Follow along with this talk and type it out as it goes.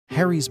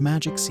Harry's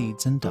magic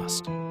seeds and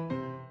dust.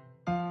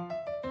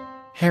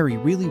 Harry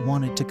really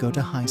wanted to go to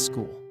high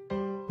school,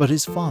 but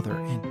his father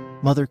and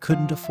mother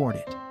couldn't afford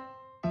it.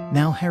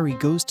 Now Harry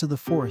goes to the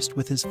forest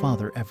with his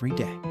father every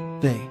day.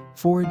 They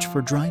forage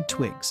for dried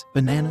twigs,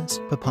 bananas,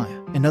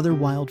 papaya, and other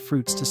wild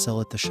fruits to sell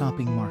at the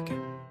shopping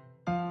market.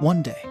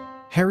 One day,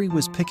 Harry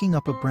was picking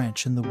up a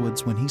branch in the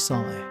woods when he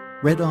saw a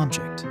red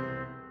object.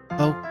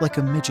 Oh, like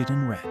a midget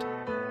in red.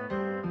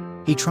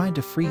 He tried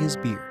to free his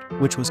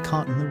beard, which was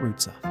caught in the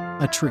roots of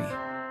a tree.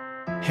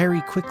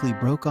 Harry quickly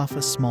broke off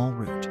a small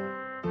root.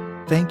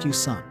 "Thank you,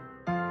 son.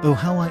 Oh,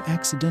 how I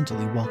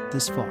accidentally walked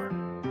this far.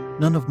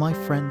 None of my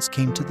friends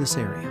came to this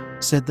area,"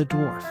 said the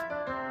dwarf.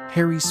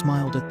 Harry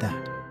smiled at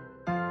that.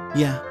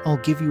 "Yeah, I'll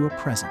give you a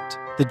present."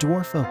 The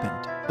dwarf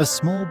opened a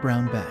small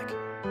brown bag.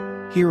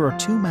 "Here are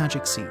 2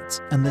 magic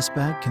seeds, and this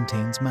bag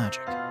contains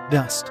magic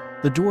dust."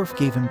 The dwarf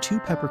gave him 2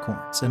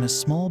 peppercorns and a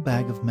small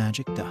bag of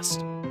magic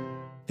dust.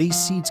 "These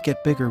seeds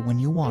get bigger when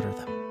you water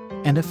them,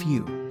 and if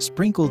you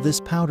sprinkle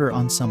this powder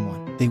on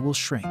someone, they will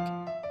shrink.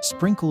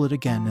 Sprinkle it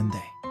again and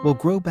they will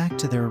grow back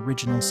to their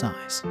original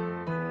size."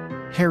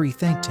 Harry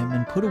thanked him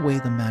and put away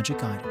the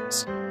magic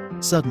items.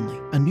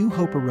 Suddenly, a new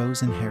hope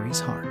arose in Harry's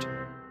heart.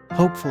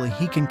 Hopefully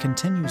he can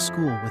continue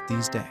school with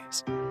these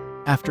days.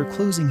 After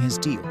closing his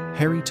deal,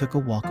 Harry took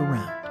a walk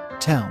around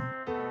town.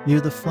 Near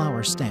the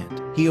flower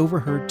stand, he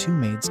overheard 2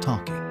 maids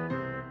talking.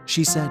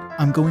 She said,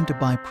 "I'm going to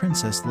buy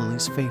Princess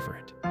Lily's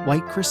favorite,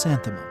 white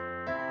chrysanthemum.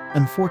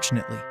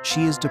 Unfortunately,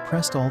 she is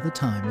depressed all the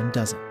time and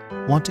doesn't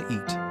want to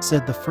eat,"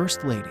 said the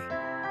first lady.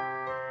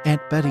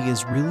 "Aunt Betty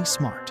is really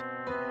smart.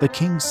 The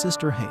king's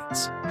sister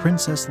hates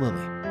Princess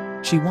Lily.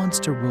 She wants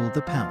to rule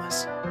the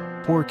palace.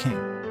 Poor king.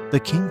 The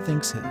king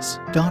thinks his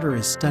daughter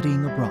is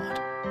studying abroad,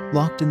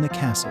 locked in the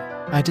castle.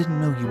 I didn't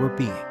know you were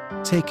being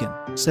taken,"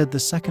 said the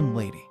second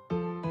lady.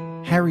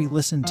 Harry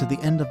listened to the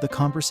end of the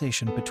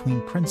conversation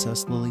between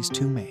Princess Lily's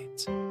 2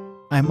 maids.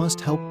 "I must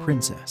help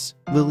Princess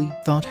Lily,"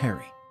 thought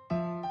Harry.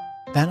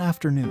 That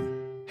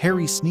afternoon,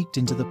 Harry sneaked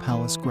into the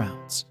palace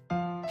grounds.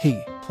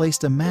 He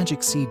placed a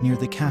magic seed near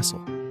the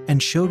castle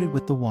and showed it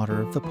with the water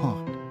of the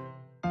pond.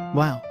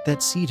 Wow,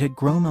 that seed had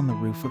grown on the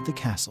roof of the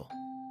castle.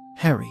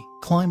 Harry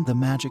climbed the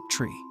magic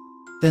tree.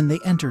 Then they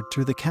entered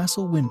through the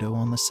castle window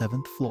on the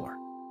 7th floor.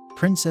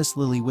 Princess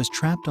Lily was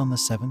trapped on the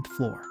 7th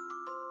floor.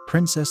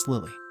 Princess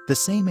Lily, the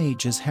same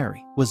age as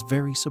Harry, was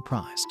very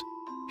surprised.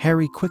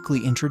 Harry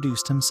quickly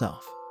introduced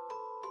himself.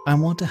 "I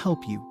want to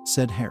help you,"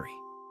 said Harry.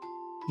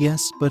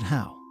 "Yes, but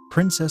how?"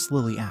 Princess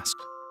Lily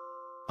asked.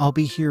 "I'll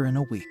be here in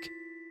a week.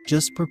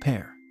 Just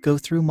prepare. Go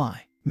through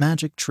my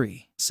magic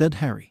tree," said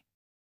Harry.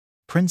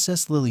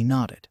 Princess Lily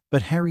nodded,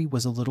 but Harry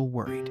was a little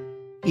worried.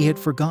 He had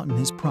forgotten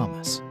his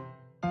promise.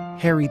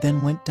 Harry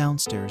then went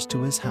downstairs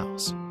to his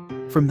house.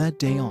 From that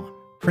day on,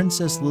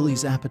 Princess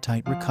Lily's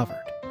appetite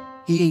recovered.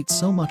 He ate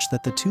so much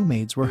that the 2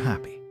 maids were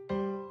happy.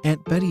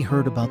 Aunt Betty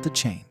heard about the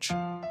change.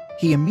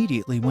 He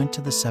immediately went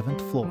to the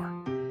 7th floor.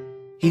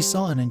 He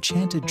saw an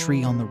enchanted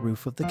tree on the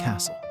roof of the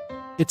castle.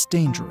 "It's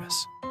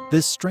dangerous.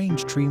 This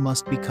strange tree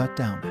must be cut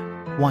down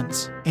at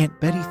once," Aunt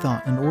Betty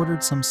thought, and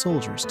ordered some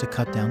soldiers to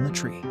cut down the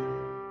tree.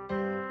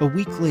 A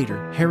week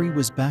later, Harry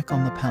was back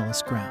on the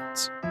palace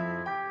grounds.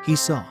 He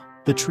saw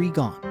the tree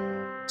gone,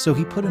 so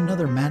he put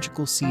another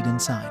magical seed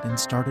inside and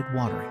started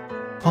watering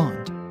the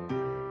pond.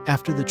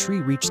 After the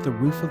tree reached the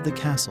roof of the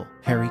castle,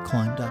 Harry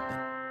climbed up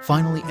and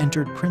finally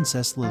entered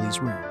Princess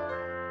Lily's room.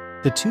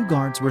 The 2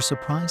 guards were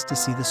surprised to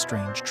see the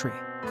strange tree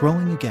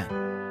growing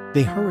again.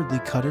 They hurriedly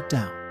cut it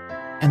down,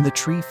 and the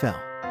tree fell.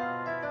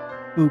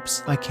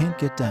 "Oops, I can't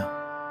get down.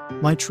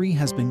 My tree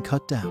has been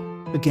cut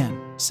down again,"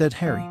 said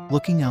Harry,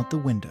 looking out the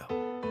window.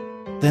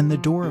 Then the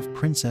door of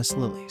Princess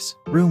Lily's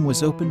room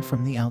was opened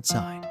from the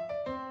outside.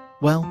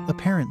 "Well,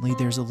 apparently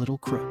there's a little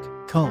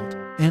crook called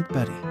Aunt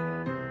Betty."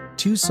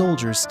 2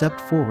 soldiers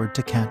stepped forward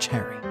to catch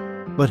Harry,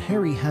 but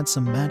Harry had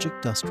some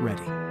magic dust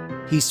ready.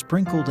 He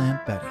sprinkled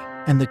Aunt Betty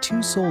and the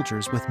 2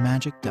 soldiers with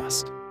magic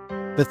dust.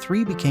 The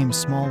 3 became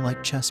small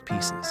like chess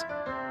pieces.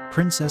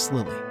 Princess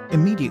Lily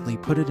immediately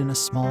put it in a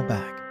small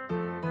bag.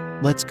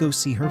 "Let's go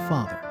see her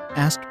father,"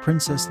 asked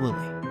Princess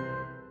Lily.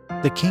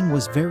 The king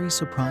was very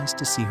surprised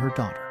to see her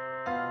daughter.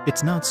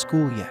 "It's not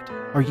school yet.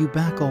 Are you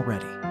back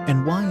already?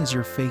 And why is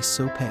your face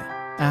so pale?"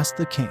 asked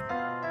the king.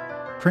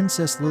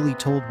 Princess Lily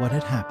told what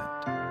had happened.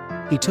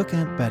 He took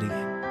Aunt Betty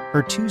and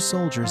her 2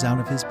 soldiers out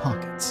of his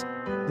pockets.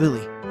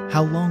 "Lily,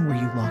 how long were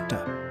you locked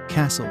up?"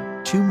 "Castle,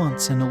 2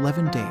 months and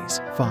 11 days,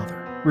 father,"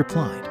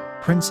 replied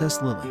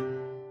Princess Lily.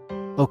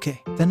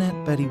 "Okay, then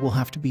Aunt Betty will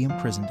have to be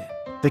imprisoned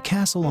in the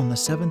castle on the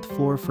 7th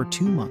floor for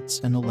 2 months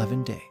and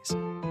 11 days.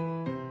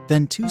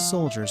 Then 2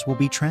 soldiers will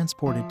be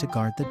transported to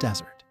guard the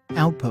desert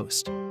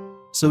outpost.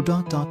 So ...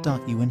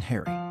 you and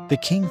Harry." The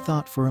king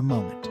thought for a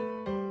moment.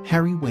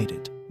 Harry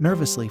waited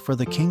nervously for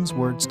the king's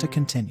words to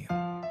continue.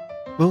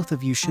 "Both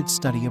of you should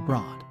study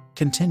abroad,"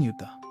 continued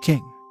the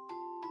king.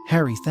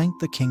 Harry thanked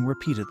the king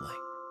repeatedly.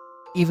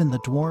 Even the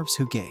dwarves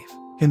who gave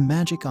him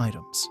magic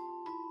items.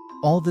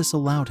 All this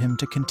allowed him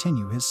to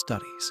continue his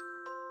studies.